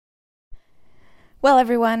Well,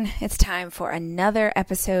 everyone, it's time for another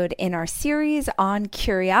episode in our series on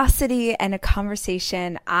curiosity and a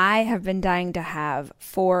conversation I have been dying to have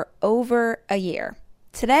for over a year.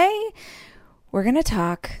 Today, we're going to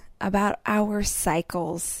talk about our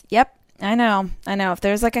cycles. Yep, I know. If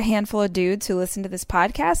there's like a handful of dudes who listen to this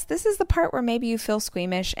podcast, this is the part where maybe you feel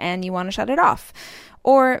squeamish and you want to shut it off.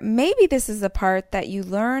 Or maybe this is the part that you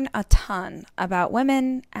learn a ton about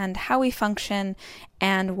women and how we function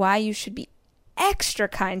and why you should be extra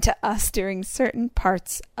kind to us during certain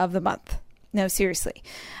parts of the month. No, seriously.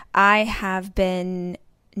 I have been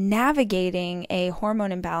navigating a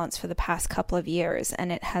hormone imbalance for the past couple of years,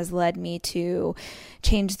 and it has led me to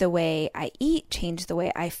change the way I eat, change the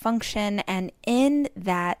way I function, and in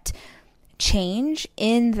that change,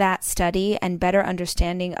 in that study and better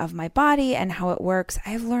understanding of my body and how it works,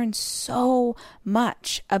 I have learned so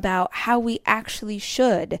much about how we actually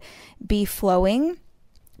should be flowing,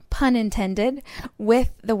 pun intended,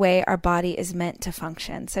 with the way our body is meant to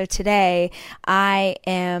function. So today I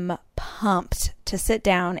am pumped to sit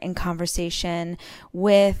down in conversation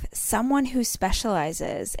with someone who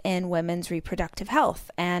specializes in women's reproductive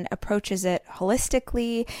health and approaches it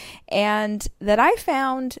holistically, and that I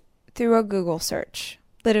found through a Google search.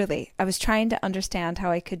 Literally, I was trying to understand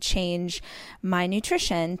how I could change my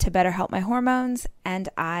nutrition to better help my hormones, and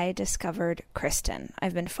I discovered Kristen.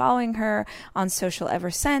 I've been following her on social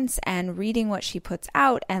ever since and reading what she puts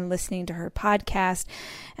out and listening to her podcast,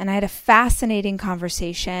 and I had a fascinating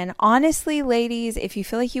conversation. Honestly, ladies, if you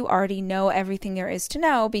feel like you already know everything there is to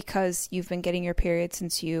know because you've been getting your period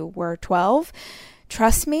since you were 12,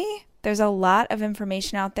 trust me, there's a lot of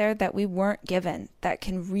information out there that we weren't given that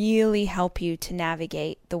can really help you to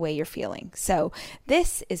navigate the way you're feeling. So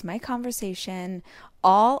this is my conversation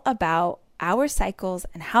all about our cycles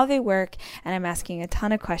and how they work, and I'm asking a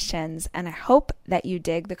ton of questions, and I hope that you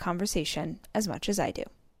dig the conversation as much as I do.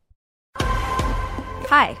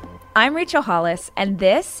 Hi, I'm Rachel Hollis, and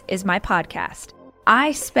this is my podcast.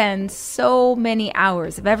 I spend so many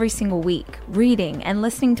hours of every single week reading and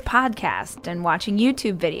listening to podcasts and watching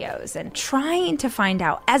YouTube videos and trying to find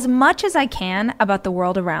out as much as I can about the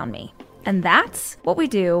world around me. And that's what we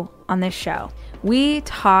do on this show. We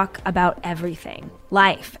talk about everything,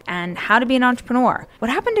 life and how to be an entrepreneur.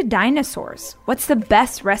 What happened to dinosaurs? What's the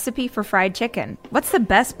best recipe for fried chicken? What's the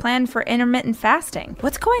best plan for intermittent fasting?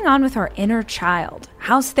 What's going on with our inner child?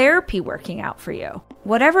 How's therapy working out for you?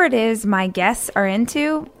 Whatever it is my guests are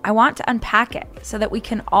into, I want to unpack it so that we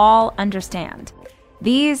can all understand.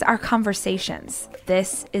 These are conversations.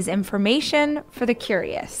 This is information for the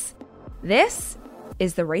curious. This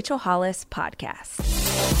is the Rachel Hollis Podcast.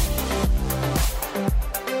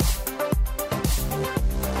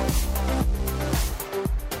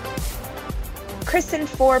 Kristen,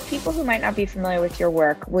 for people who might not be familiar with your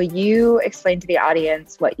work, will you explain to the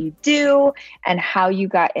audience what you do and how you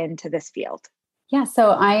got into this field? Yeah, so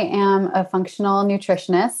I am a functional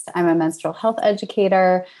nutritionist. I'm a menstrual health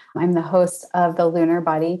educator. I'm the host of the Lunar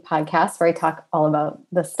Body podcast, where I talk all about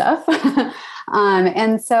this stuff.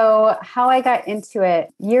 And so how I got into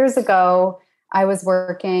it, years ago, I was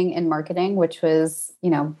working in marketing, which was,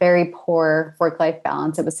 very poor work-life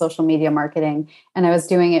balance. It was social media marketing. And I was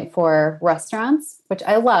doing it for restaurants, which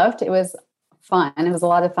I loved. It was fun. It was a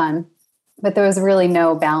lot of fun. But there was really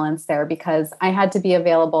no balance there because I had to be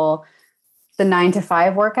available the 9 to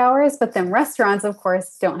 5 work hours, but then restaurants, of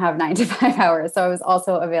course, don't have 9 to 5 hours. So I was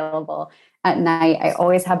also available at night. I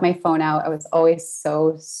always had my phone out. I was always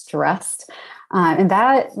so stressed. And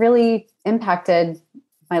that really impacted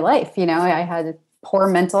my life. I had poor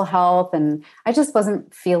mental health and I just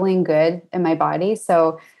wasn't feeling good in my body.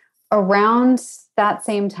 So around that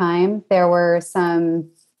same time, there were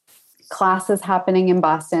some classes happening in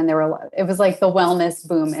Boston. It was like the wellness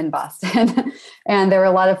boom in Boston. And there were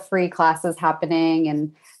a lot of free classes happening.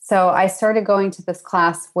 And so I started going to this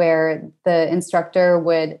class where the instructor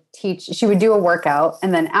would teach, she would do a workout.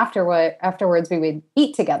 And then afterwards we would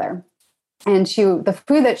eat together. And the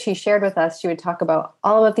food that she shared with us, she would talk about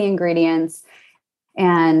all of the ingredients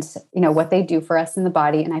and, what they do for us in the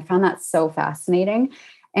body. And I found that so fascinating.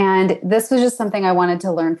 And this was just something I wanted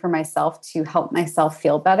to learn for myself to help myself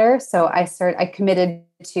feel better. So I committed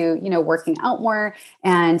to, working out more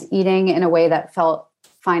and eating in a way that felt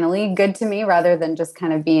finally good to me rather than just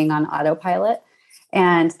kind of being on autopilot.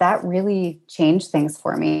 And that really changed things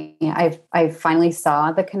for me. I finally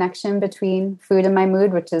saw the connection between food and my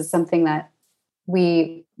mood, which is something that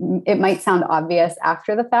it might sound obvious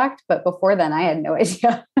after the fact, but before then I had no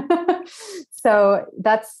idea. So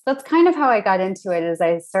that's kind of how I got into it, is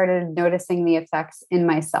I started noticing the effects in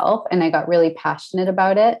myself and I got really passionate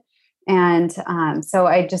about it. And so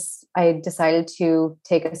I decided to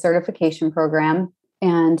take a certification program,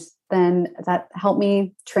 and then that helped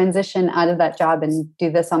me transition out of that job and do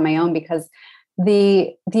this on my own, because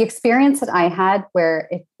the experience that I had where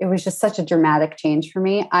it was just such a dramatic change for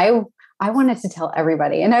me. I wanted to tell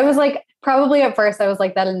everybody. And I was like, probably at first I was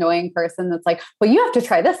like that annoying person that's like, well, you have to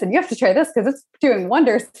try this and you have to try this because it's doing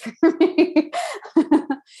wonders for me.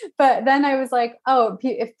 But then I was like, oh,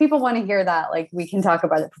 if people want to hear that, like we can talk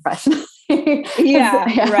about it professionally.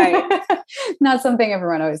 Yeah, right. Not something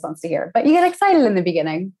everyone always wants to hear, but you get excited in the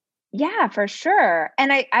beginning. Yeah, for sure.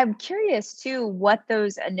 And I'm curious too, what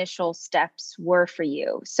those initial steps were for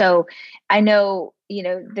you. So I know,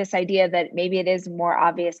 this idea that maybe it is more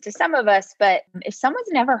obvious to some of us, but if someone's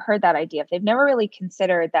never heard that idea, if they've never really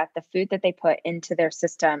considered that the food that they put into their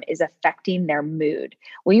system is affecting their mood,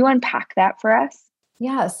 will you unpack that for us?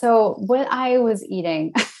 Yeah. So what I was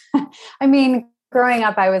eating, I mean, growing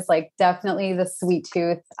up, I was like definitely the sweet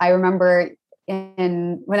tooth. I remember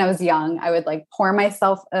when I was young, I would like pour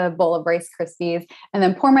myself a bowl of Rice Krispies and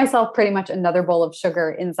then pour myself pretty much another bowl of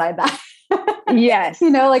sugar inside that. Yes.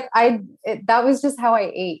 Like that was just how I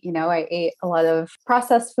ate. I ate a lot of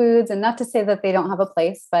processed foods, and not to say that they don't have a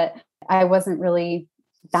place, but I wasn't really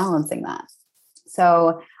balancing that.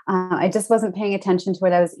 So I just wasn't paying attention to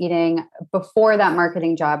what I was eating. Before that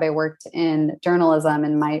marketing job, I worked in journalism,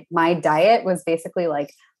 and my diet was basically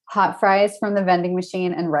like hot fries from the vending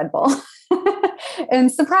machine and Red Bull.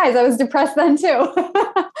 And surprise, I was depressed then too.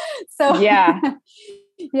 So yeah.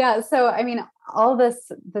 So I mean, all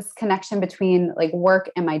this connection between like work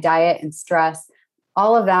and my diet and stress,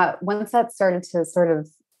 all of that, once that started to sort of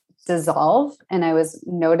dissolve and I was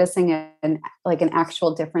noticing an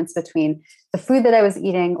actual difference between the food that I was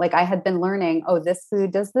eating. Like I had been learning, oh, this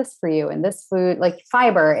food does this for you. And this food, like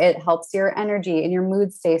fiber, it helps your energy and your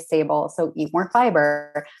mood stay stable. So eat more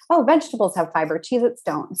fiber. Oh, vegetables have fiber, Cheez-Its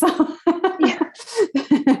don't. So,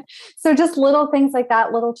 so just little things like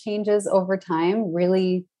that, little changes over time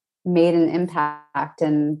really made an impact.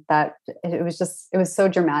 And that it was so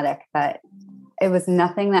dramatic that it was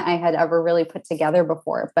nothing that I had ever really put together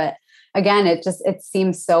before. But again, it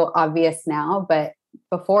seems so obvious now, but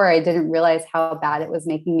before I didn't realize how bad it was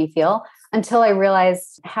making me feel until I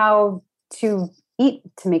realized how to eat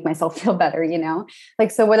to make myself feel better, Like,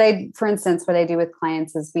 so for instance, what I do with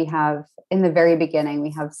clients is we have, in the very beginning,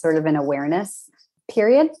 we have sort of an awareness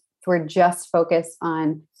period. We're just focused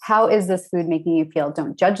on how is this food making you feel?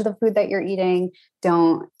 Don't judge the food that you're eating.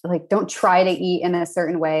 Don't try to eat in a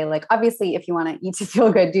certain way. Like, obviously, if you want to eat to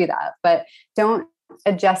feel good, do that, but don't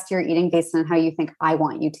adjust your eating based on how you think I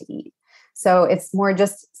want you to eat. So it's more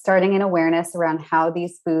just starting an awareness around how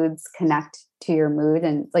these foods connect to your mood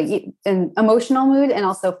and and emotional mood and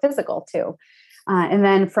also physical too. And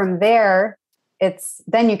then from there,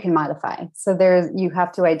 then you can modify. So you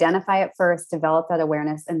have to identify it first, develop that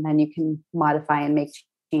awareness, and then you can modify and make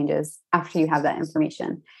changes after you have that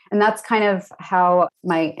information. And that's kind of how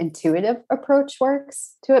my intuitive approach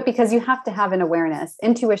works to it, because you have to have an awareness.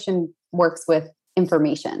 Intuition works with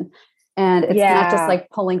information. And it's not just like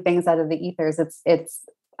pulling things out of the ethers.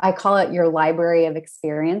 I call it your library of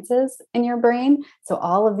experiences in your brain. So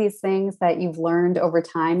all of these things that you've learned over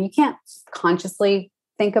time, you can't consciously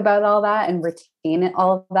think about all that and retain it,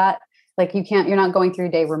 all of that. Like you're not going through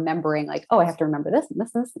a day remembering like, oh, I have to remember this and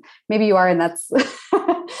this and this. Maybe you are, and that's,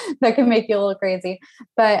 that can make you a little crazy,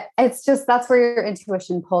 but that's where your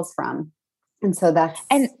intuition pulls from. And so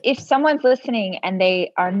and if someone's listening and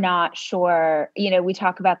they are not sure, we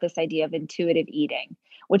talk about this idea of intuitive eating,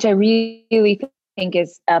 which I really think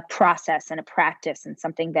is a process and a practice and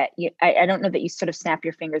something that I don't know that you sort of snap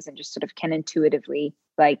your fingers and just sort of can intuitively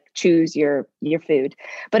like choose your food.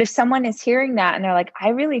 But if someone is hearing that and they're like, I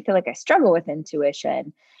really feel like I struggle with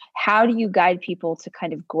intuition, how do you guide people to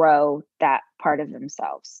kind of grow that part of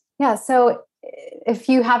themselves? Yeah. So if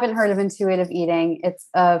you haven't heard of intuitive eating, it's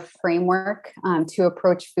a framework to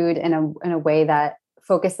approach food in a way that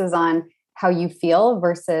focuses on how you feel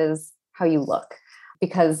versus how you look.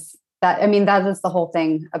 Because that is the whole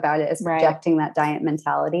thing about it, is rejecting that diet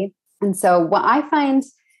mentality. And so what I find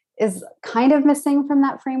is kind of missing from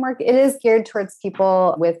that framework, it is geared towards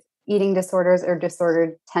people with eating disorders or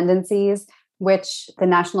disordered tendencies, which the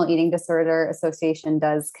National Eating Disorder Association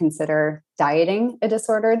does consider dieting a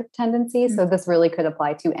disordered tendency. So this really could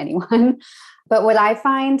apply to anyone. But what I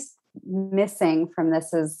find missing from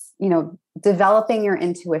this is, developing your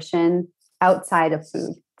intuition outside of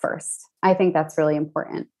food first. I think that's really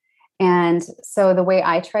important. And so the way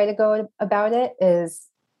I try to go about it is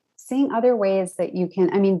seeing other ways that you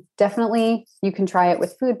can, definitely you can try it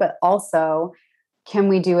with food, but also can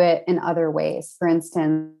we do it in other ways? For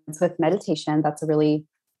instance, with meditation, that's a really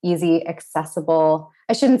easy, accessible,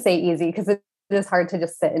 I shouldn't say easy because it is hard to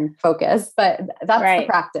just sit and focus, but that's the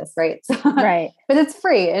practice, right? Right. But it's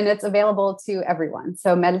free and it's available to everyone.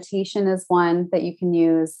 So meditation is one that you can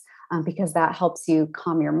use because that helps you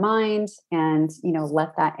calm your mind and,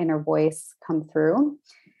 let that inner voice come through.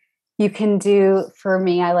 You can do, for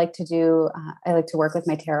me, I like to work with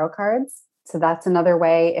my tarot cards. So that's another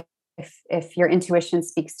way. If your intuition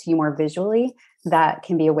speaks to you more visually, that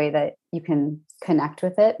can be a way that you can connect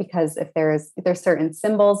with it, because if there's certain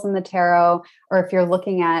symbols in the tarot, or if you're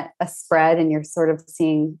looking at a spread and you're sort of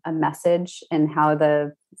seeing a message in how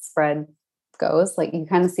the spread goes, like you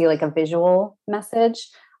kind of see like a visual message,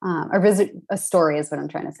 a story is what I'm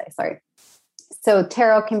trying to say. Sorry. So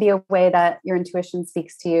tarot can be a way that your intuition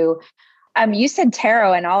speaks to you. You said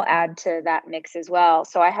tarot, and I'll add to that mix as well.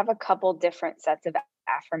 So I have a couple different sets of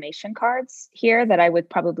affirmation cards here that I would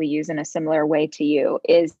probably use in a similar way to you,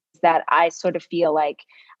 is that I sort of feel like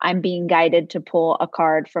I'm being guided to pull a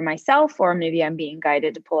card for myself, or maybe I'm being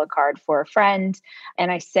guided to pull a card for a friend.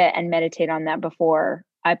 And I sit and meditate on that before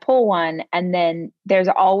I pull one. And then there's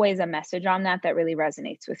always a message on that that really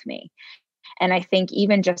resonates with me. And I think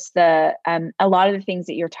even just a lot of the things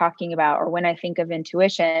that you're talking about, or when I think of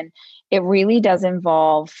intuition, it really does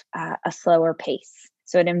involve a slower pace.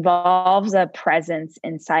 So it involves a presence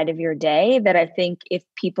inside of your day that I think if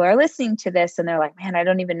people are listening to this and they're like, man, I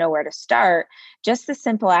don't even know where to start, just the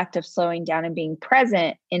simple act of slowing down and being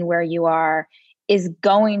present in where you are is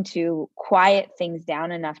going to quiet things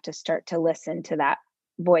down enough to start to listen to that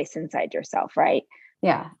voice inside yourself, right?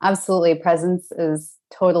 Yeah, absolutely. Presence is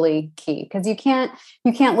totally key, because you can't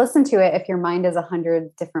listen to it if your mind is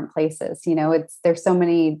 100 different places. There's so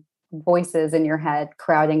many voices in your head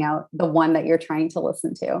crowding out the one that you're trying to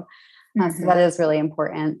listen to. So that is really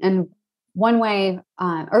important. And one way,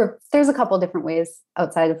 or there's a couple different ways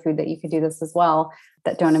outside of food that you could do this as well,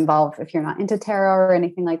 that don't involve, if you're not into tarot or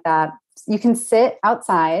anything like that, you can sit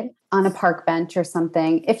outside on a park bench or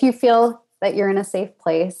something if you feel that you're in a safe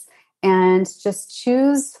place, and just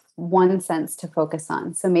choose one sense to focus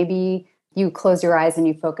on. So maybe you close your eyes and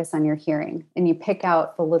you focus on your hearing, and you pick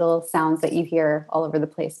out the little sounds that you hear all over the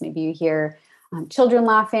place. Maybe you hear children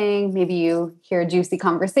laughing. Maybe you hear a juicy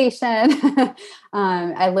conversation.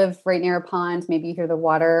 I live right near a pond. Maybe you hear the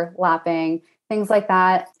water lapping, things like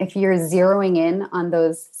that. If you're zeroing in on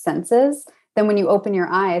those senses, then when you open your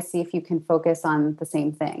eyes, see if you can focus on the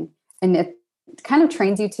same thing. And it kind of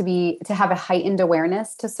trains you to have a heightened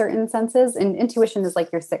awareness to certain senses. And intuition is like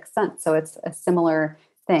your sixth sense. So it's a similar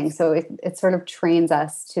thing. So it sort of trains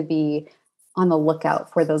us to be on the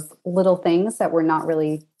lookout for those little things that we're not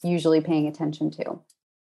really usually paying attention to.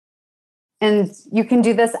 And you can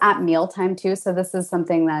do this at mealtime too. So this is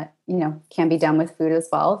something that, can be done with food as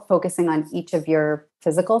well, focusing on each of your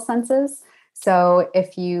physical senses. So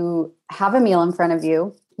if you have a meal in front of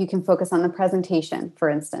you, you can focus on the presentation, for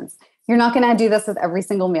instance. You're not going to do this with every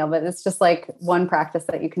single meal, but it's just like one practice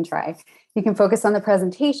that you can try. You can focus on the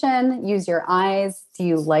presentation, use your eyes. Do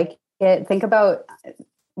you like it? Think about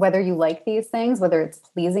whether you like these things, whether it's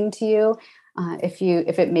pleasing to you. If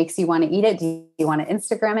it makes you want to eat it, do you want to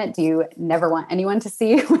Instagram it? Do you never want anyone to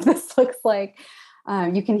see what this looks like?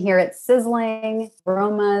 You can hear it sizzling,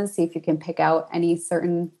 aromas. See if you can pick out any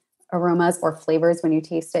certain aromas or flavors when you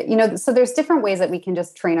taste it. So there's different ways that we can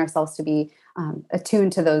just train ourselves to be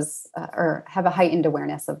attuned to those or have a heightened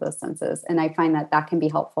awareness of those senses. And I find that can be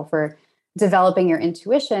helpful for developing your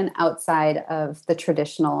intuition outside of the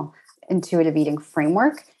traditional intuitive eating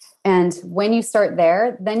framework. And when you start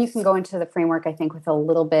there, then you can go into the framework, I think, with a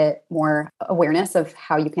little bit more awareness of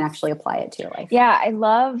how you can actually apply it to your life. Yeah, I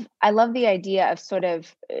love the idea of sort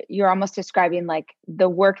of, you're almost describing like the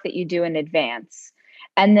work that you do in advance.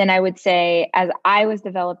 And then I would say, as I was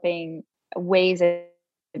developing ways of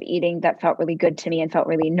eating that felt really good to me and felt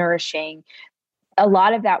really nourishing, a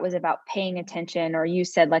lot of that was about paying attention, or you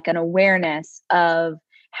said like an awareness of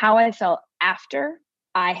how I felt after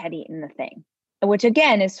I had eaten the thing, which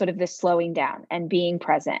again is sort of this slowing down and being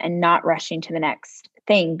present and not rushing to the next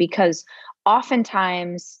thing. Because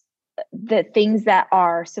oftentimes the things that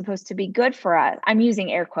are supposed to be good for us, I'm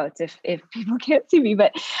using air quotes if people can't see me,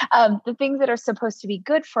 but the things that are supposed to be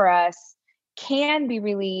good for us can be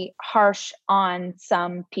really harsh on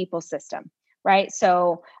some people's system, right?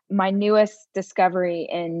 So my newest discovery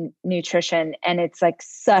in nutrition, and it's like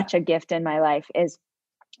such a gift in my life, is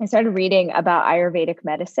I started reading about Ayurvedic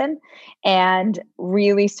medicine and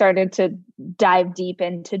really started to dive deep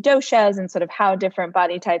into doshas and sort of how different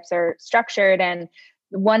body types are structured. And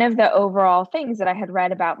one of the overall things that I had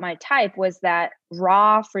read about my type was that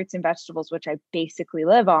raw fruits and vegetables, which I basically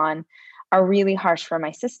live on, are really harsh for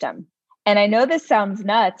my system. And I know this sounds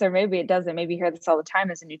nuts, or maybe it doesn't. Maybe you hear this all the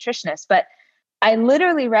time as a nutritionist, but I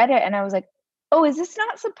literally read it and I was like, oh, is this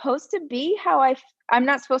not supposed to be how I'm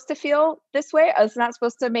not supposed to feel this way? It's not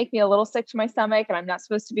supposed to make me a little sick to my stomach, and I'm not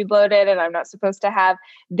supposed to be bloated, and I'm not supposed to have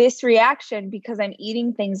this reaction because I'm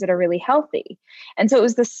eating things that are really healthy. And so it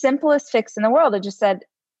was the simplest fix in the world. It just said,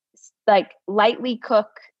 like, lightly cook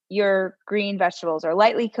your green vegetables or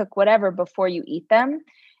lightly cook whatever before you eat them.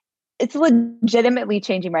 It's legitimately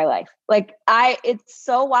changing my life. Like, it's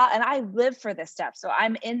so wild. And I live for this stuff. So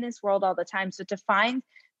I'm in this world all the time. So to find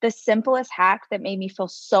the simplest hack that made me feel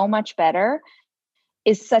so much better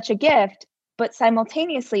is such a gift. But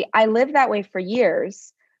simultaneously, I lived that way for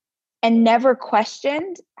years and never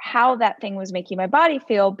questioned how that thing was making my body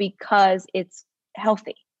feel because it's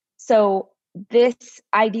healthy. So this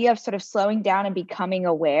idea of sort of slowing down and becoming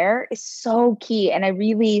aware is so key. And I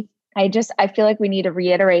feel like we need to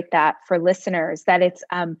reiterate that for listeners, that it's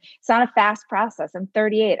not a fast process. I'm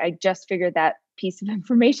 38. I just figured that piece of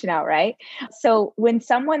information out, right? So when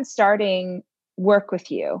someone's starting work with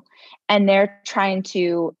you and they're trying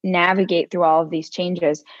to navigate through all of these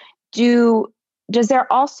changes, does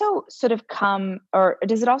there also sort of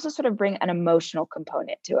does it also sort of bring an emotional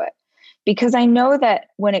component to it? Because I know that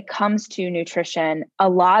when it comes to nutrition, a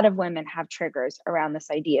lot of women have triggers around this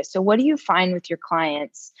idea. So what do you find with your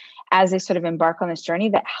clients as they sort of embark on this journey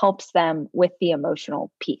that helps them with the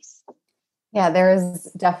emotional piece? Yeah, there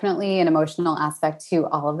is definitely an emotional aspect to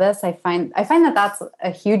all of this. I find that that's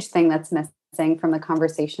a huge thing that's missing from the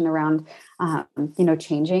conversation around,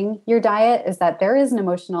 changing your diet, is that there is an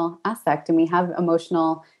emotional aspect, and we have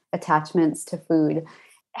emotional attachments to food.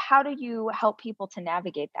 How do you help people to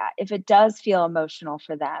navigate that if it does feel emotional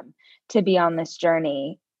for them to be on this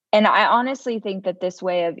journey? And I honestly think that this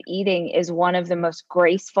way of eating is one of the most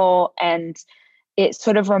graceful, and it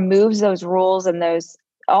sort of removes those rules and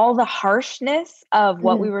all the harshness of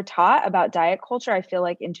what we were taught about diet culture. I feel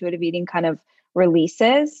like intuitive eating kind of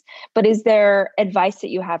releases. But is there advice that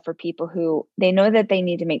you have for people who they know that they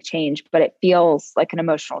need to make change, but it feels like an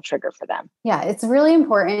emotional trigger for them? Yeah, it's really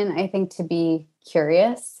important, I think, to be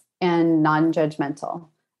curious and non-judgmental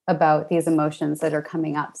about these emotions that are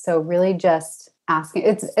coming up. So really just asking,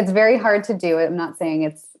 it's very hard to do it. I'm not saying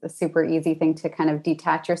it's a super easy thing to kind of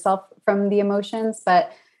detach yourself from the emotions,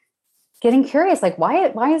 but getting curious, like,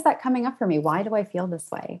 why is that coming up for me? Why do I feel this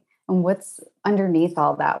way? And what's underneath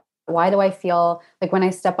all that? Why do I feel like when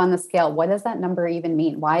I step on the scale, what does that number even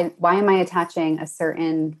mean? Why am I attaching a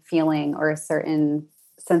certain feeling or a certain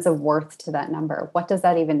sense of worth to that number? What does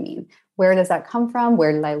that even mean? Where does that come from?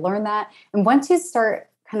 Where did I learn that? And once you start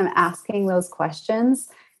kind of asking those questions,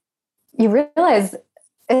 you realize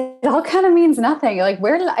it all kind of means nothing. Like,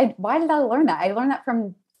 why did I learn that? I learned that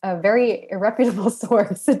from a very irreputable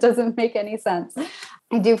source. It doesn't make any sense.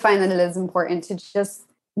 I do find that it is important to just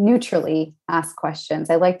neutrally ask questions.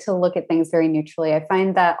 I like to look at things very neutrally. I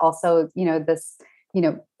find that also,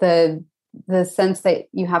 the sense that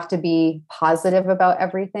you have to be positive about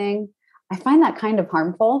everything, I find that kind of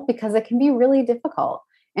harmful because it can be really difficult.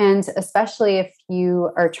 And especially if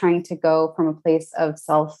you are trying to go from a place of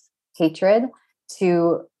self-hatred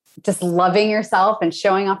to just loving yourself and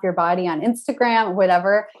showing off your body on Instagram,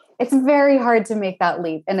 whatever, it's very hard to make that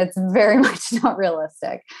leap, and it's very much not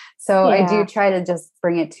realistic. So I do try to just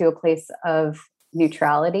bring it to a place of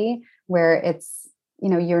neutrality where it's,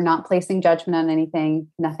 you're not placing judgment on anything.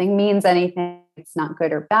 Nothing means anything. It's not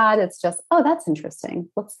good or bad. It's just, oh, that's interesting.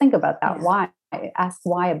 Let's think about that. Yeah. Why? Ask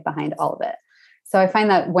why behind all of it. So I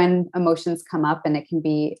find that when emotions come up, and it can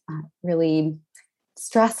be really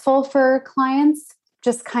stressful for clients,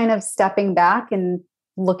 just kind of stepping back and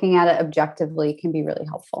looking at it objectively can be really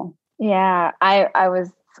helpful. Yeah, I was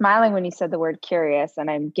smiling when you said the word curious, and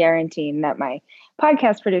I'm guaranteeing that my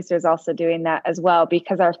podcast producer is also doing that as well,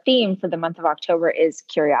 because our theme for the month of October is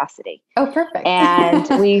curiosity. Oh, perfect. And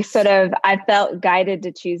I felt guided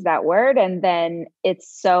to choose that word. And then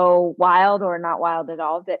it's so wild, or not wild at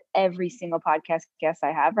all, that every single podcast guest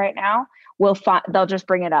I have right now they'll just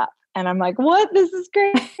bring it up. And I'm like, what? This is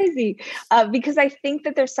crazy. Because I think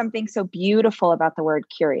that there's something so beautiful about the word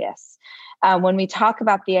curious. When we talk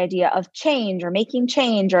about the idea of change or making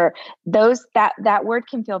change, or that word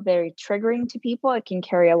can feel very triggering to people. It can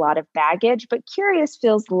carry a lot of baggage, but curious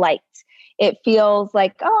feels light. It feels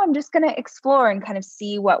like, oh, I'm just going to explore and kind of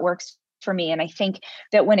see what works for me. And I think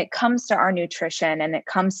that when it comes to our nutrition and it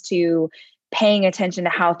comes to paying attention to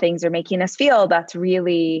how things are making us feel, that's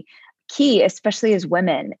really key, especially as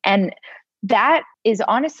women. And that is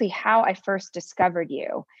honestly how I first discovered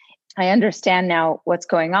you. I understand now what's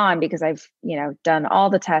going on because I've, done all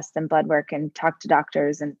the tests and blood work and talked to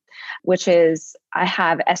doctors, and which is I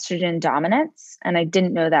have estrogen dominance. And I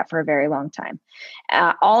didn't know that for a very long time.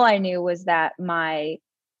 All I knew was that my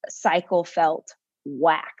cycle felt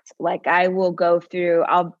whacked. Like I will go through,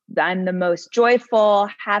 I'm the most joyful,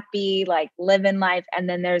 happy, like living life. And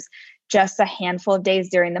then there's just a handful of days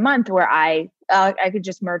during the month where I could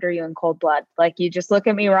just murder you in cold blood. Like you just look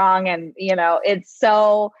at me wrong. And, it's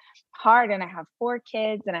so hard. And I have 4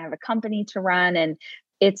 kids and I have a company to run. And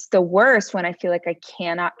it's the worst when I feel like I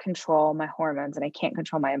cannot control my hormones and I can't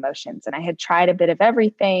control my emotions. And I had tried a bit of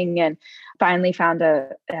everything and finally found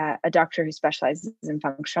a doctor who specializes in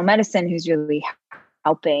functional medicine, who's really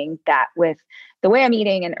helping that with the way I'm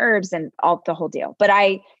eating and herbs and all the whole deal. But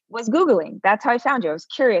I was Googling. That's how I found you. I was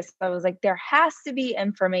curious. I was like, there has to be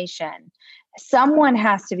information. Someone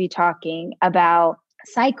has to be talking about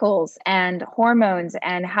cycles and hormones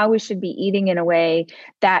and how we should be eating in a way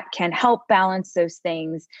that can help balance those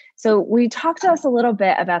things. So we talked to us a little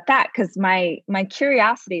bit about that because my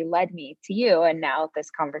curiosity led me to you and now this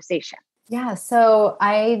conversation. Yeah, so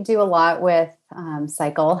I do a lot with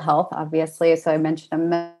cycle health, obviously. So I mentioned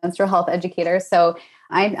I'm a menstrual health educator. So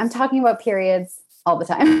I'm talking about periods all the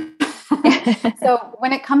time. So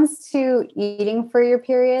when it comes to eating for your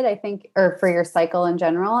period, I think, or for your cycle in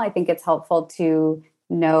general, I think it's helpful to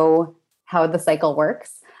know how the cycle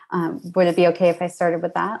works. Would it be okay if I started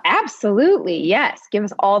with that? Absolutely. Yes. Give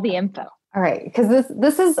us all the info. All right. Because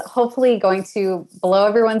this is hopefully going to blow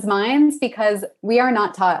everyone's minds because we are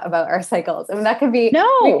not taught about our cycles. I mean, that could be,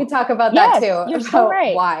 we could talk about that too. You're so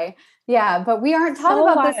right. Why? Yeah. But we aren't taught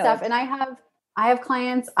about this stuff. And I have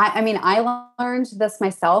clients, I learned this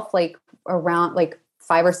myself, like around like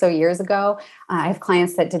 5 or so years ago. I have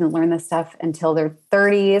clients that didn't learn this stuff until their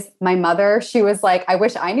 30s. My mother, she was like, I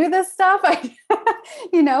wish I knew this stuff.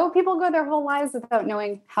 People go their whole lives without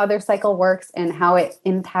knowing how their cycle works and how it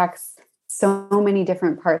impacts so many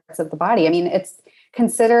different parts of the body. I mean, it's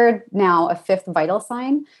considered now a 5th vital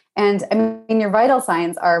sign. And I mean, your vital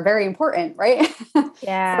signs are very important, right?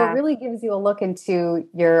 Yeah. So it really gives you a look into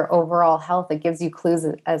your overall health. It gives you clues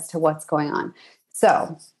as to what's going on.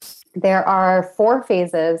 So there are 4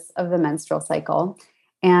 phases of the menstrual cycle.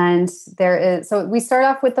 And so we start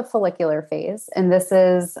off with the follicular phase. And this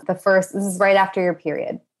is right after your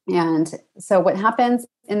period. And so what happens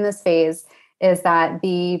in this phase is that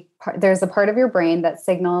there's a part of your brain that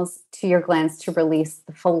signals to your glands to release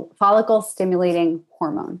the follicle stimulating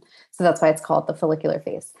hormone. So that's why it's called the follicular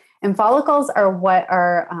phase. And follicles are what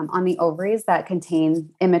are on the ovaries that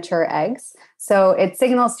contain immature eggs. So it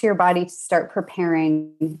signals to your body to start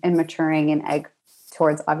preparing and maturing an egg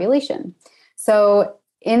towards ovulation. So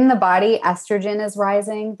in the body, estrogen is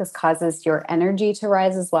rising. This causes your energy to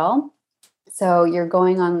rise as well. So you're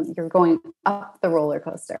going up the roller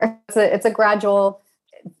coaster. It's a gradual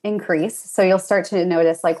increase. So you'll start to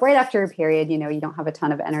notice, like right after your period, you don't have a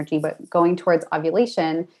ton of energy, but going towards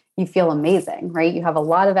ovulation, you feel amazing, right? You have a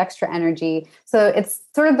lot of extra energy. So it's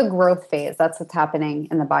sort of the growth phase. That's what's happening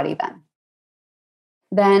in the body then.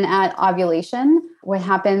 Then at ovulation, what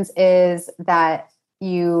happens is that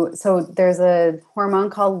there's a hormone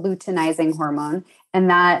called luteinizing hormone, and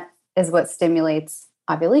that is what stimulates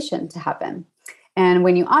ovulation to happen. And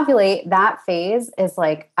when you ovulate, that phase is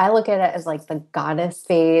like, I look at it as like the goddess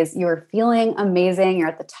phase. You're feeling amazing. You're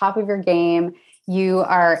at the top of your game. You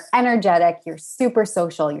are energetic. You're super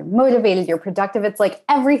social. You're motivated. You're productive. It's like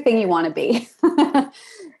everything you want to be.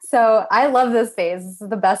 So I love this phase. This is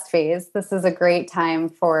the best phase. This is a great time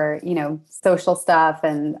for, social stuff,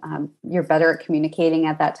 and you're better at communicating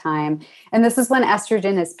at that time. And this is when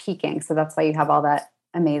estrogen is peaking. So that's why you have all that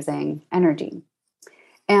amazing energy.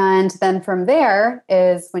 And then from there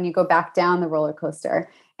is when you go back down the roller coaster.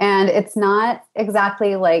 And it's not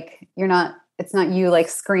exactly like it's not you like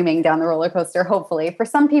screaming down the roller coaster, hopefully. For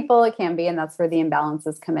some people it can be, and that's where the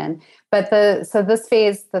imbalances come in. But this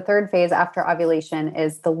phase, the 3rd phase after ovulation,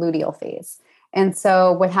 is the luteal phase. And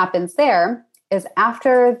so what happens there is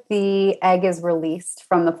after the egg is released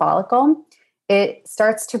from the follicle, it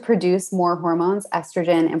starts to produce more hormones,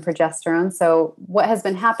 estrogen and progesterone. So what has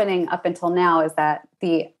been happening up until now is that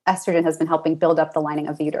the estrogen has been helping build up the lining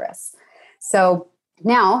of the uterus. So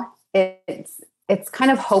now it's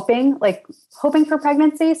kind of hoping for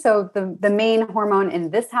pregnancy. So the main hormone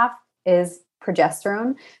in this half is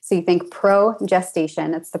progesterone. So you think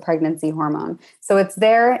pro-gestation, it's the pregnancy hormone. So it's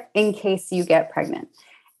there in case you get pregnant.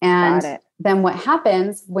 And then what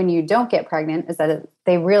happens when you don't get pregnant is that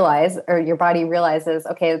they realize, or your body realizes,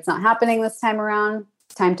 okay, it's not happening this time around.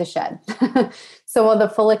 time to shed. So while the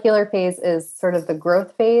follicular phase is sort of the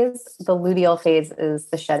growth phase, the luteal phase is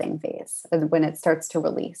the shedding phase when it starts to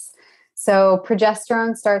release. So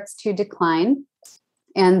progesterone starts to decline.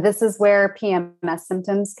 And this is where PMS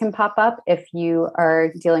symptoms can pop up if you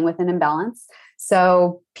are dealing with an imbalance.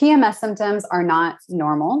 So PMS symptoms are not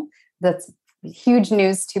normal. That's huge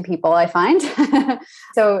news to people, I find.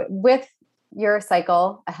 So with your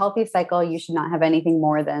cycle, a healthy cycle, you should not have anything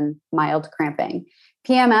more than mild cramping.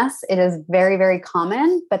 PMS, it is very, very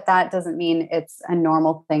common, but that doesn't mean it's a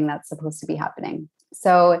normal thing that's supposed to be happening.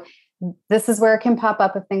 So this is where it can pop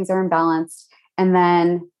up if things are imbalanced. And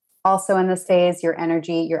then also in this phase, your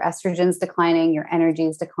energy, your estrogen's declining, your energy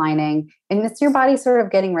is declining, and it's your body sort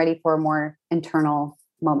of getting ready for a more internal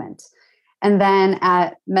moment. And then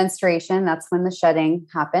at menstruation, that's when the shedding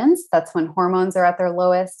happens. That's when hormones are at their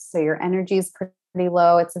lowest. So your energy is pretty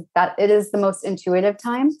low. It is the most intuitive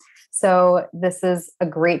time. So this is a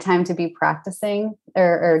great time to be practicing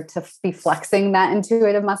or to be flexing that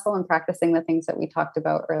intuitive muscle and practicing the things that we talked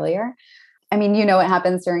about earlier. I mean, you know what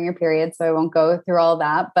happens during your period, so I won't go through all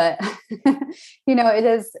that, but it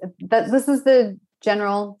is that this is the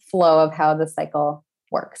general flow of how the cycle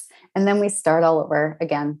works. And then we start all over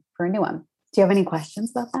again for a new one. Do you have any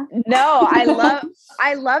questions about that? No,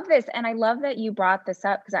 I love this. And I love that you brought this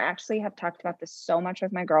up because I actually have talked about this so much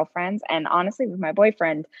with my girlfriends and honestly with my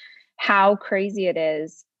boyfriend, how crazy it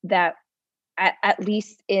is that at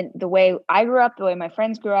least in the way I grew up, the way my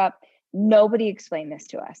friends grew up, nobody explained this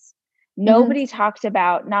to us. Nobody talked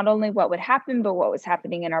about not only what would happen, but what was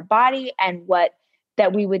happening in our body and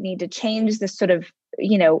that we would need to change this sort of,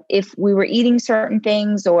 if we were eating certain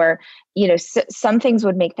things or, some things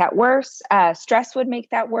would make that worse. Stress would make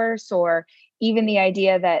that worse, or even the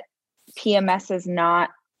idea that PMS is not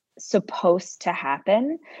supposed to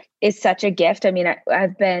happen is such a gift. I mean,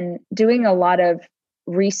 I've been doing a lot of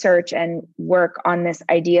research and work on this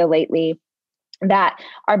idea lately that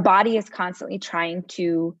our body is constantly trying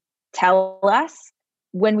to tell us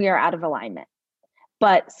when we are out of alignment.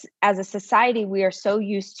 But as a society, we are so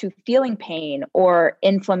used to feeling pain or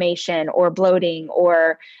inflammation or bloating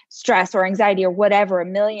or stress or anxiety or whatever, a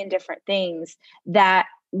million different things, that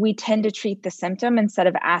we tend to treat the symptom instead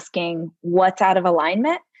of asking what's out of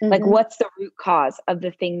alignment, like what's the root cause of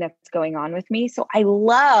the thing that's going on with me. So I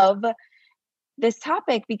love this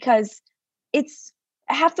topic because it's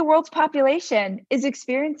half the world's population is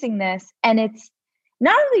experiencing this, and it's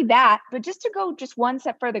not only that, but just to go just one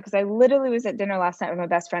step further, because I literally was at dinner last night with my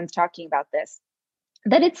best friends talking about this,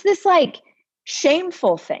 that it's this like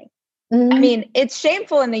shameful thing. I mean, it's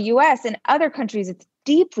shameful in the US. In other countries, it's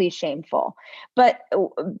deeply shameful. But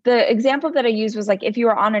the example that I used was like if you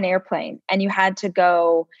were on an airplane and you had to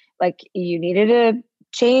go, like you needed to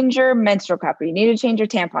change your menstrual cup, or you need to change your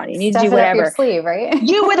tampon, you need to do whatever. Up your sleeve, right?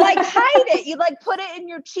 You would like hide it. You'd like put it in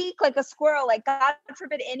your cheek like a squirrel. Like God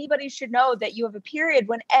forbid anybody should know that you have a period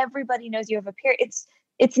when everybody knows you have a period.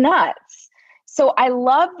 It's nuts. So I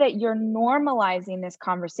love that you're normalizing this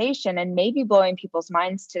conversation and maybe blowing people's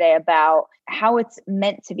minds today about how it's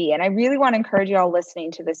meant to be. And I really want to encourage you all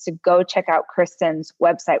listening to this to go check out Kristen's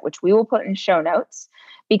website, which we will put in show notes,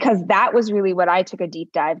 because that was really what I took a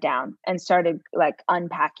deep dive down and started like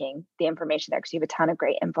unpacking the information there, because you have a ton of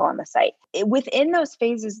great info on the site. Within those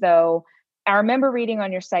phases, though, I remember reading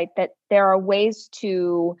on your site that there are ways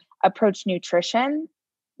to approach nutrition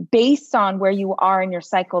based on where you are in your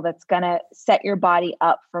cycle that's going to set your body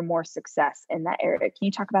up for more success in that area. Can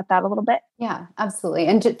you talk about that a little bit? Yeah, absolutely.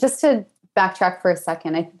 And just to backtrack for a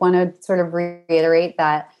second, I want to sort of reiterate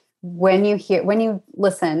that when you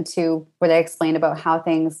listen to what I explained about how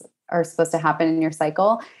things are supposed to happen in your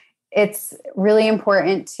cycle, it's really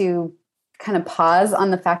important to kind of pause on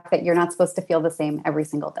the fact that you're not supposed to feel the same every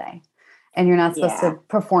single day. And you're not supposed to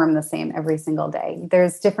perform the same every single day.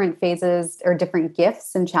 There's different phases or different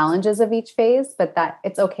gifts and challenges of each phase, but that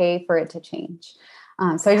it's okay for it to change.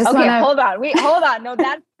 So I just want to hold on. No,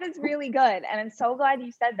 that is really good. And I'm so glad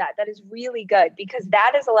you said that. That is really good, because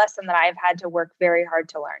that is a lesson that I've had to work very hard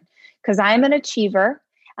to learn, because I'm an achiever.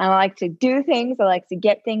 I like to do things. I like to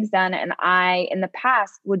get things done. And I, in the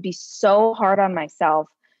past, would be so hard on myself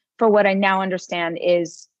for what I now understand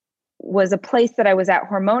was a place that I was at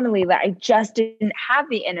hormonally that I just didn't have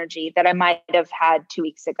the energy that I might have had 2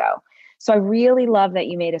 weeks ago. So I really love that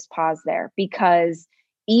you made us pause there, because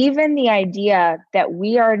even the idea that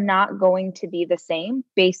we are not going to be the same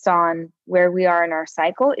based on where we are in our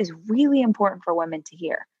cycle is really important for women to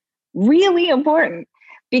hear. Really important,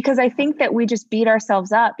 because I think that we just beat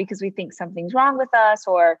ourselves up because we think something's wrong with us.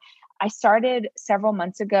 Or I started several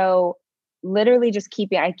months ago literally just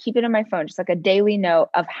I keep it in my phone, just like a daily note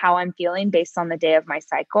of how I'm feeling based on the day of my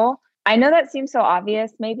cycle. I know that seems so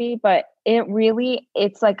obvious maybe, but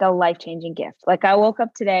it's like a life-changing gift. Like I woke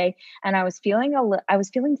up today and I was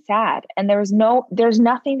feeling sad, and there's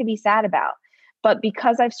nothing to be sad about. But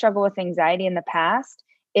because I've struggled with anxiety in the past,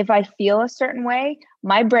 if I feel a certain way,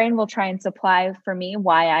 my brain will try and supply for me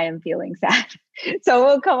why I am feeling sad. So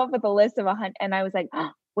we'll come up with a list of 100. And I was like, oh,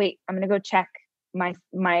 wait, I'm going to go check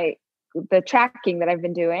the tracking that I've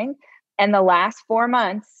been doing. And the last 4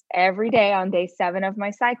 months, every day on day 7 of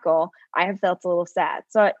my cycle, I have felt a little sad.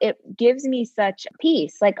 So it gives me such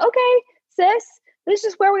peace. Like, okay, sis, this is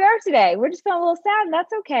just where we are today. We're just feeling a little sad, and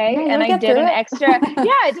that's okay. Yeah, and I did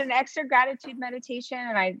I did an extra gratitude meditation,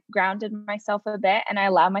 and I grounded myself a bit, and I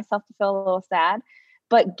allowed myself to feel a little sad.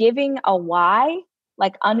 But giving a why,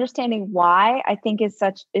 like understanding why, I think is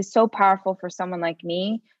so powerful for someone like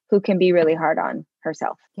me who can be really hard on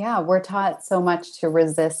herself. Yeah, we're taught so much to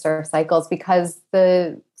resist our cycles because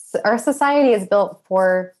our society is built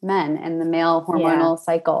for men and the male hormonal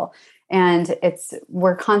cycle. And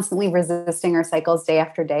we're constantly resisting our cycles day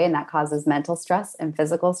after day, and that causes mental stress and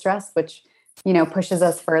physical stress, which, pushes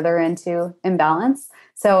us further into imbalance.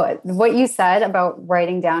 So what you said about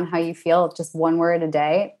writing down how you feel, just one word a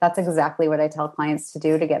day, that's exactly what I tell clients to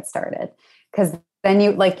do to get started. Because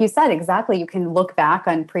then like you said, exactly, you can look back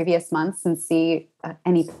on previous months and see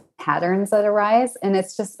any patterns that arise. And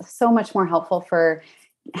it's just so much more helpful for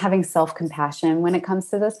having self-compassion when it comes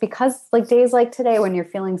to this, because like days like today, when you're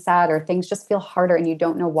feeling sad or things just feel harder and you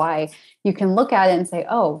don't know why, you can look at it and say,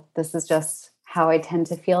 oh, this is just how I tend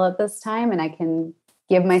to feel at this time. And I can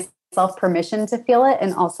give myself permission to feel it,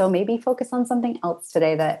 and also maybe focus on something else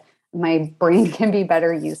today that my brain can be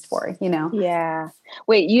better used for, Yeah.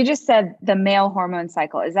 Wait, you just said the male hormone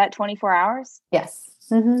cycle. Is that 24 hours? Yes.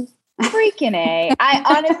 Mm-hmm. Freaking A. I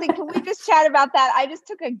honestly, can we just chat about that? I just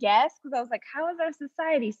took a guess because I was like, how is our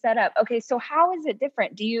society set up? Okay, so how is it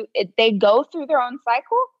different? They go through their own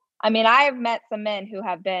cycle? I mean, I have met some men who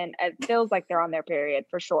have it feels like they're on their period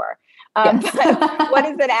for sure. Yes. But what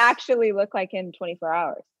does it actually look like in 24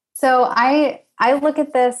 hours? So I look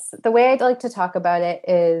at this, the way I'd like to talk about it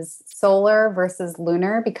is solar versus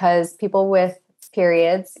lunar, because people with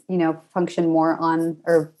periods, function more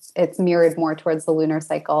or it's mirrored more towards the lunar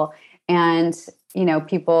cycle. And,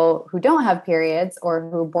 people who don't have periods or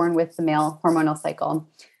who are born with the male hormonal cycle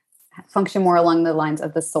function more along the lines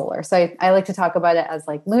of the solar. So I like to talk about it as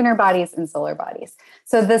like lunar bodies and solar bodies.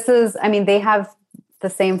 So they have the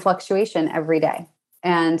same fluctuation every day,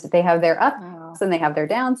 and they have their ups and they have their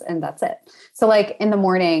downs, and that's it. So like in the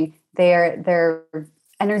morning, their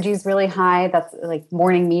energy is really high. That's like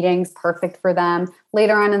morning meetings, perfect for them.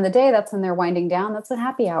 Later on in the day, that's when they're winding down. That's what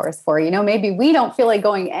happy hour is for. Maybe we don't feel like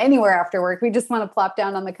going anywhere after work. We just want to plop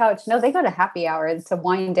down on the couch. No, they go to happy hour to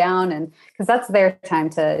wind down, and because that's their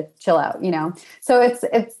time to chill out, So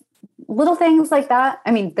it's little things like that.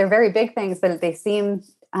 I mean, they're very big things, but they seem,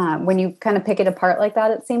 when you kind of pick it apart like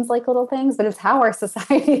that, it seems like little things, but it's how our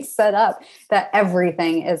society is set up, that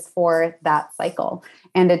everything is for that cycle.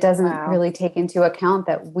 And it doesn't really take into account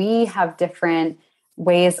that we have different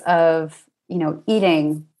ways of,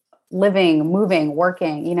 eating, living, moving,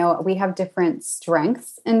 working. We have different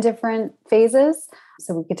strengths in different phases.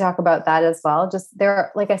 So we could talk about that as well. Just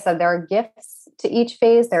like I said, there are gifts to each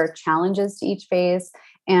phase. There are challenges to each phase.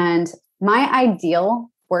 And my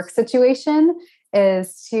ideal work situation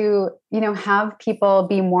is to, have people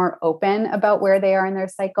be more open about where they are in their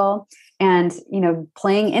cycle and,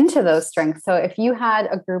 playing into those strengths. So if you had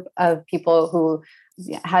a group of people who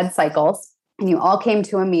had cycles and you all came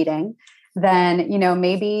to a meeting, then,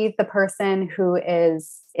 maybe the person who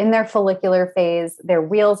is in their follicular phase, their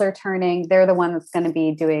wheels are turning, they're the one that's going to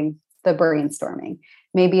be doing the brainstorming.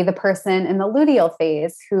 Maybe the person in the luteal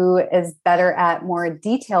phase who is better at more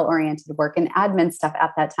detail-oriented work and admin stuff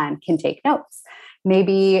at that time can take notes.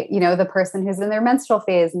 Maybe, the person who's in their menstrual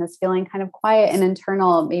phase and is feeling kind of quiet and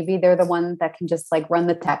internal, maybe they're the one that can just like run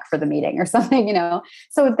the tech for the meeting or something,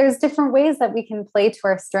 So there's different ways that we can play to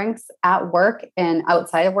our strengths at work and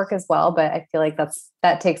outside of work as well. But I feel like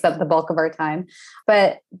that takes up the bulk of our time.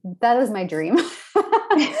 But that is my dream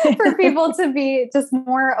for people to be just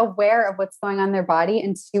more aware of what's going on in their body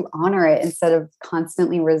and to honor it instead of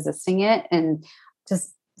constantly resisting it and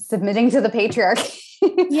just submitting to the patriarchy.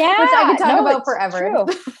 Yeah. Which I could talk about forever.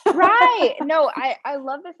 Right. No, I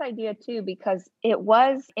love this idea too, because it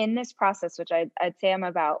was in this process, which I'd say I'm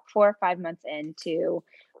about 4 or 5 months into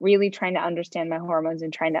really trying to understand my hormones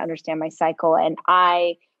and trying to understand my cycle. And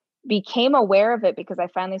I became aware of it because I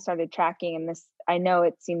finally started tracking, and I know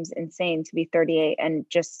it seems insane to be 38 and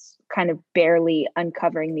just kind of barely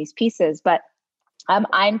uncovering these pieces. But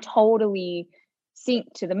I'm totally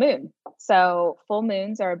synced to the moon. So full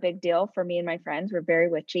moons are a big deal for me and my friends. We're very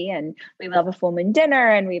witchy and we love a full moon dinner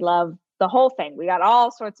and we love the whole thing. We got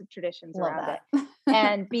all sorts of traditions around it.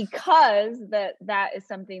 And because that is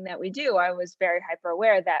something that we do, I was very hyper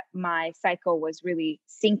aware that my cycle was really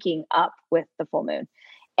syncing up with the full moon.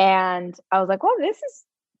 And I was like, well, this is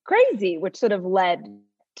crazy, which sort of led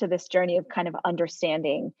to this journey of kind of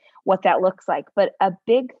understanding what that looks like. But a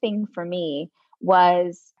big thing for me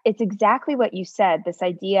was, it's exactly what you said, this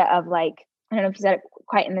idea of like, I don't know if you said it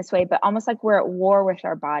quite in this way, but almost like we're at war with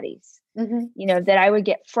our bodies. You know, that I would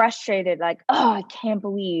get frustrated, like, oh, I can't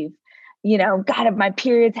believe, you know, God, my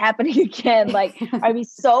period's happening again. Like I'd be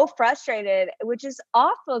so frustrated, which is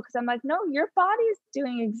awful because I'm like, no, your body is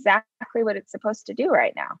doing exactly what it's supposed to do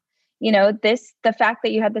right now. You know, the fact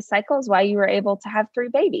that you had the cycle is why you were able to have 3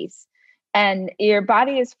 babies, and your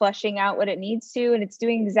body is flushing out what it needs to, and it's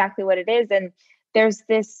doing exactly what it is. And there's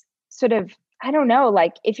this sort of, I don't know,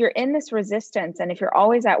 like if you're in this resistance and if you're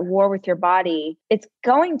always at war with your body, it's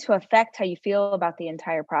going to affect how you feel about the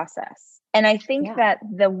entire process. And I think that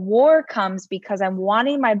the war comes because I'm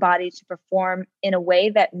wanting my body to perform in a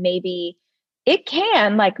way that maybe it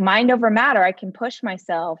can, like mind over matter, I can push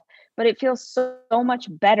myself, but it feels so much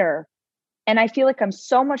better. And I feel like I'm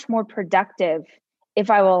so much more productive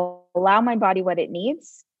if I will allow my body what it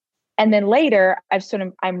needs. And then later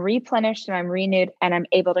I'm replenished and I'm renewed and I'm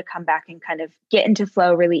able to come back and kind of get into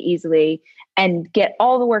flow really easily and get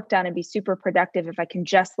all the work done and be super productive if I can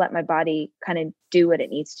just let my body kind of do what it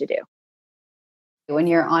needs to do. When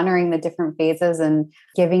you're honoring the different phases and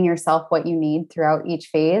giving yourself what you need throughout each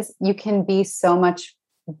phase, you can be so much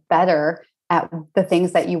better at the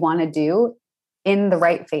things that you want to do in the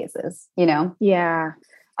right phases, you know? Yeah.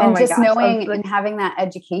 And just knowing and having that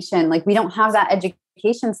education, like we don't have that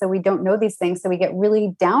education, so we don't know these things. So we get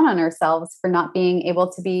really down on ourselves for not being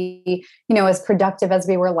able to be, you know, as productive as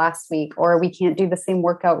we were last week, or we can't do the same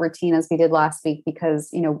workout routine as we did last week because,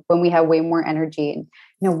 you know, when we have way more energy and,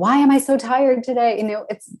 you know, why am I so tired today? You know,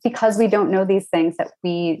 it's because we don't know these things that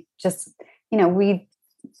we just, you know, we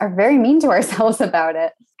are very mean to ourselves about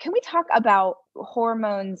it. Can we talk about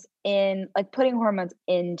hormones like putting hormones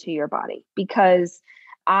into your body? Because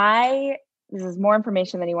this is more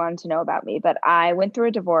information than you wanted to know about me, but I went through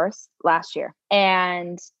a divorce last year.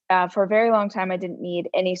 And for a very long time, I didn't need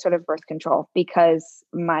any sort of birth control because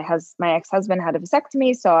my ex-husband had a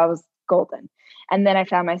vasectomy. So I was golden. And then I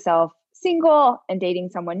found myself single and dating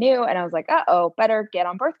someone new. And I was like, better get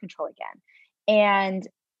on birth control again. And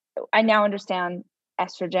I now understand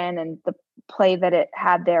estrogen and the play that it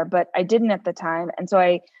had there, but I didn't at the time. And so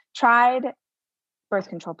I tried birth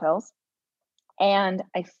control pills. And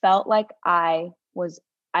I felt like I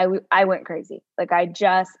went crazy. Like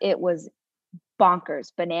it was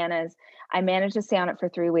bonkers, bananas. I managed to stay on it for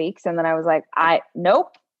 3 weeks. And then I was like,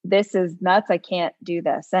 nope, this is nuts. I can't do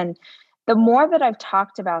this. And the more that I've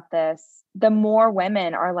talked about this, the more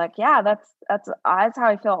women are like, yeah, that's how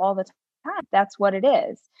I feel all the time. That's what it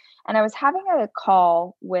is. And I was having a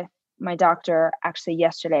call with my doctor actually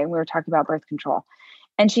yesterday, and we were talking about birth control.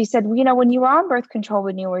 And she said, well, you know, when you were on birth control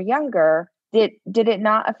when you were younger, did it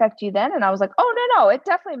not affect you then? And I was like, oh, no, it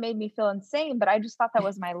definitely made me feel insane. But I just thought that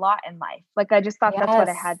was my lot in life. Like, I just thought that's what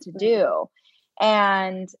I had to do.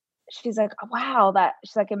 And she's like, wow,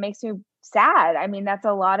 she's like, it makes me sad. I mean, that's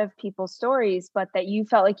a lot of people's stories, but that you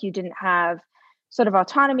felt like you didn't have sort of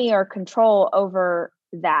autonomy or control over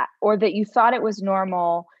that, or that you thought it was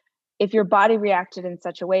normal if your body reacted in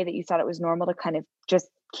such a way that you thought it was normal to kind of just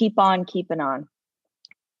keep on keeping on.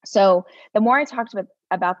 So the more I talked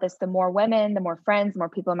about this, the more women, the more friends, the more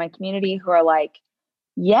people in my community who are like,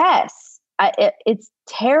 yes, it's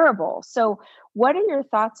terrible. So what are your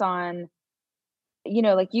thoughts on, you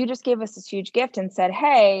know, like you just gave us this huge gift and said,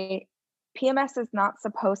 hey, PMS is not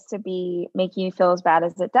supposed to be making you feel as bad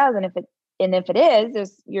as it does. And if it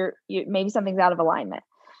is, maybe something's out of alignment.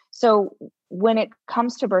 So when it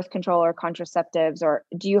comes to birth control or contraceptives, or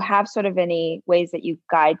do you have sort of any ways that you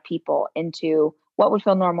guide people into what would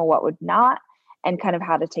feel normal, what would not, and kind of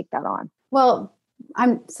how to take that on? Well,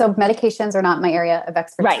 so medications are not my area of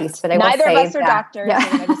expertise, right. But I neither will say of us are doctors.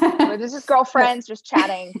 Yeah. We're just girlfriends, just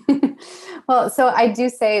chatting. Well, so I do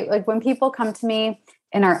say, like, when people come to me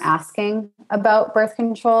and are asking about birth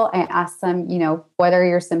control, I ask them, you know, what are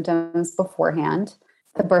your symptoms beforehand?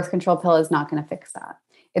 The birth control pill is not going to fix that.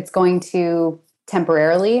 It's going to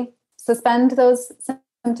temporarily suspend those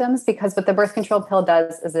symptoms, because what the birth control pill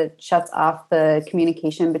does is it shuts off the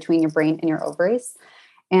communication between your brain and your ovaries.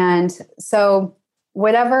 And so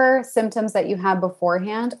whatever symptoms that you have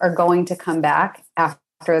beforehand are going to come back after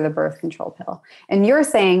after the birth control pill. And you're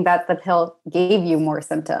saying that the pill gave you more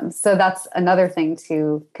symptoms. So that's another thing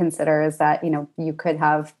to consider, is that, you could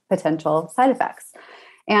have potential side effects.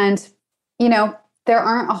 And, there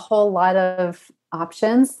aren't a whole lot of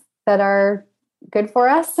options that are good for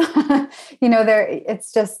us. That's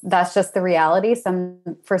just the reality.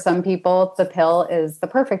 For some people, the pill is the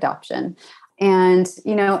perfect option. And,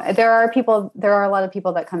 there are a lot of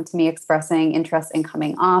people that come to me expressing interest in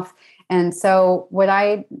coming off. And so what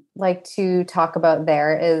I like to talk about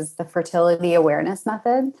there is the fertility awareness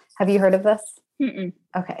method. Have you heard of this? Mm-mm.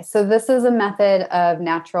 Okay. So this is a method of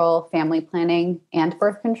natural family planning and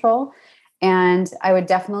birth control. And I would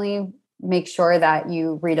definitely make sure that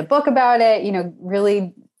you read a book about it,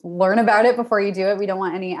 really learn about it before you do it. We don't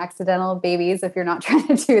want any accidental babies if you're not trying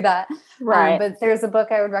to do that. Right. But there's a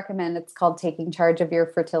book I would recommend. It's called Taking Charge of Your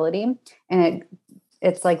Fertility. And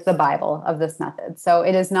it's like the Bible of this method. So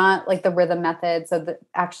it is not like the rhythm method. So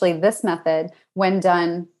actually this method, when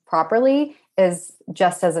done properly, is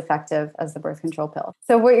just as effective as the birth control pill.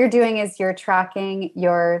 So what you're doing is you're tracking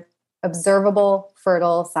your observable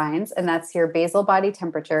fertile signs, and that's your basal body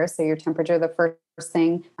temperature. So your temperature the first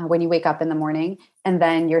thing when you wake up in the morning, and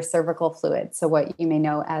then your cervical fluid. So what you may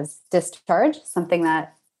know as discharge, something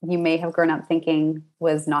that you may have grown up thinking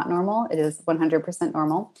was not normal. It is 100%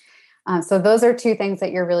 normal. So those are two things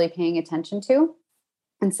that you're really paying attention to.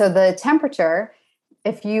 And so the temperature,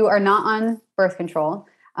 if you are not on birth control,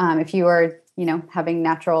 if you are, having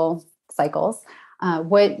natural cycles,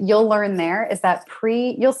 what you'll learn there is that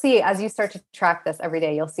you'll see as you start to track this every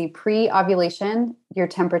day, you'll see pre-ovulation, your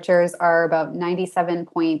temperatures are about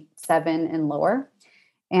 97.7 and lower,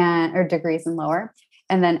 or degrees and lower.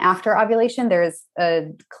 And then after ovulation, there's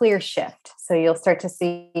a clear shift. So you'll start to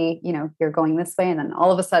see, you're going this way, and then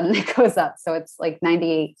all of a sudden it goes up. So it's like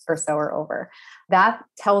 98 or so or over. That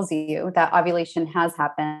tells you that ovulation has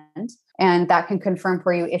happened. And that can confirm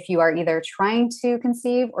for you if you are either trying to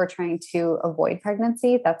conceive or trying to avoid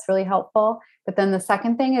pregnancy. That's really helpful. But then the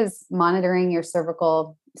second thing is monitoring your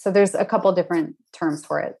cervical. So there's a couple different terms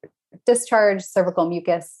for it: discharge, cervical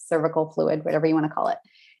mucus, cervical fluid, whatever you want to call it.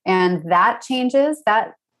 And that signals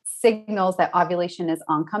that ovulation is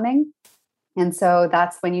oncoming. And so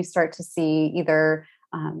that's when you start to see either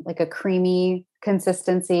like a creamy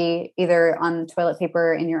consistency, either on toilet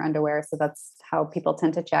paper, in your underwear. So that's how people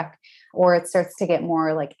tend to check. Or it starts to get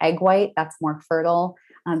more like egg white. That's more fertile.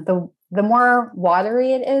 The more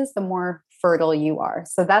watery it is, the more fertile you are.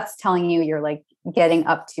 So that's telling you you're like getting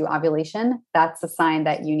up to ovulation. That's a sign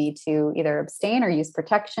that you need to either abstain or use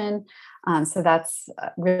protection. So that's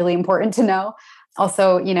really important to know.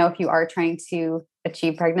 Also, if you are trying to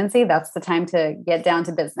achieve pregnancy, that's the time to get down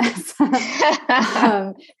to business.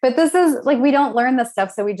 But this is like, we don't learn this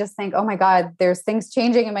stuff. So we just think, oh my God, there's things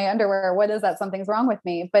changing in my underwear. What is that? Something's wrong with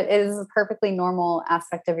me. But it is a perfectly normal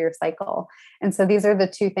aspect of your cycle. And so these are the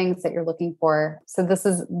two things that you're looking for. So this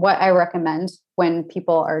is what I recommend when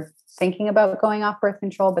people are thinking about going off birth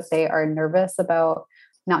control, but they are nervous about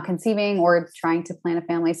not conceiving or trying to plan a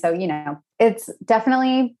family. So, it's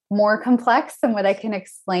definitely more complex than what I can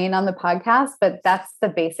explain on the podcast, but that's the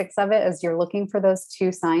basics of it, is you're looking for those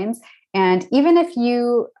two signs. And even if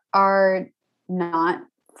you are not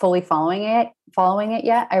fully following it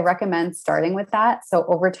yet, I recommend starting with that. So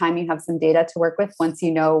over time, you have some data to work with once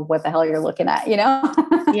you know what the hell you're looking at,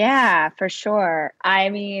 Yeah, for sure. I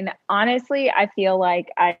mean, honestly, I feel like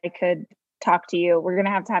I could talk to you. We're going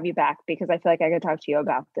to have you back, because I feel like I could talk to you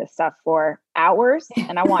about this stuff for hours,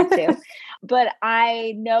 and I want to. But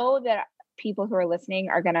I know that people who are listening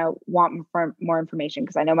are going to want more information,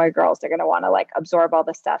 because I know my girls, they're going to want to like absorb all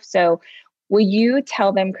this stuff. So will you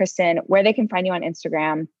tell them, Kristen, where they can find you on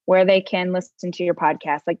Instagram, where they can listen to your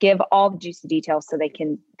podcast, like give all the juicy details so they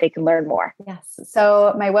can learn more? Yes.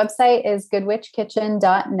 So my website is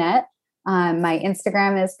goodwitchkitchen.net. My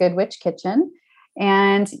Instagram is goodwitchkitchen.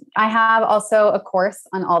 And I have also a course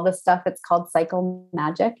on all this stuff. It's called Cycle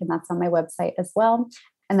Magic, and that's on my website as well.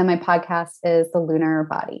 And then my podcast is The Lunar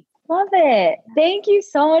Body. Love it. Thank you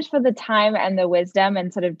so much for the time and the wisdom,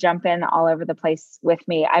 and sort of jumping all over the place with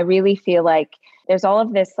me. I really feel like there's all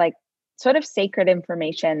of this like sort of sacred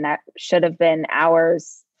information that should have been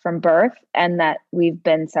ours from birth and that we've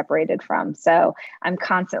been separated from. So I'm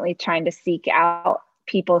constantly trying to seek out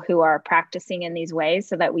people who are practicing in these ways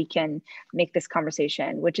so that we can make this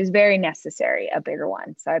conversation, which is very necessary, a bigger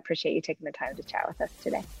one. So I appreciate you taking the time to chat with us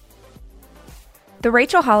today. The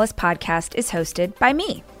Rachel Hollis podcast is hosted by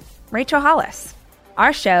me, Rachel Hollis.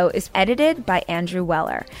 Our show is edited by Andrew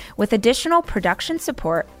Weller, with additional production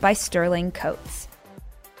support by Sterling Coates.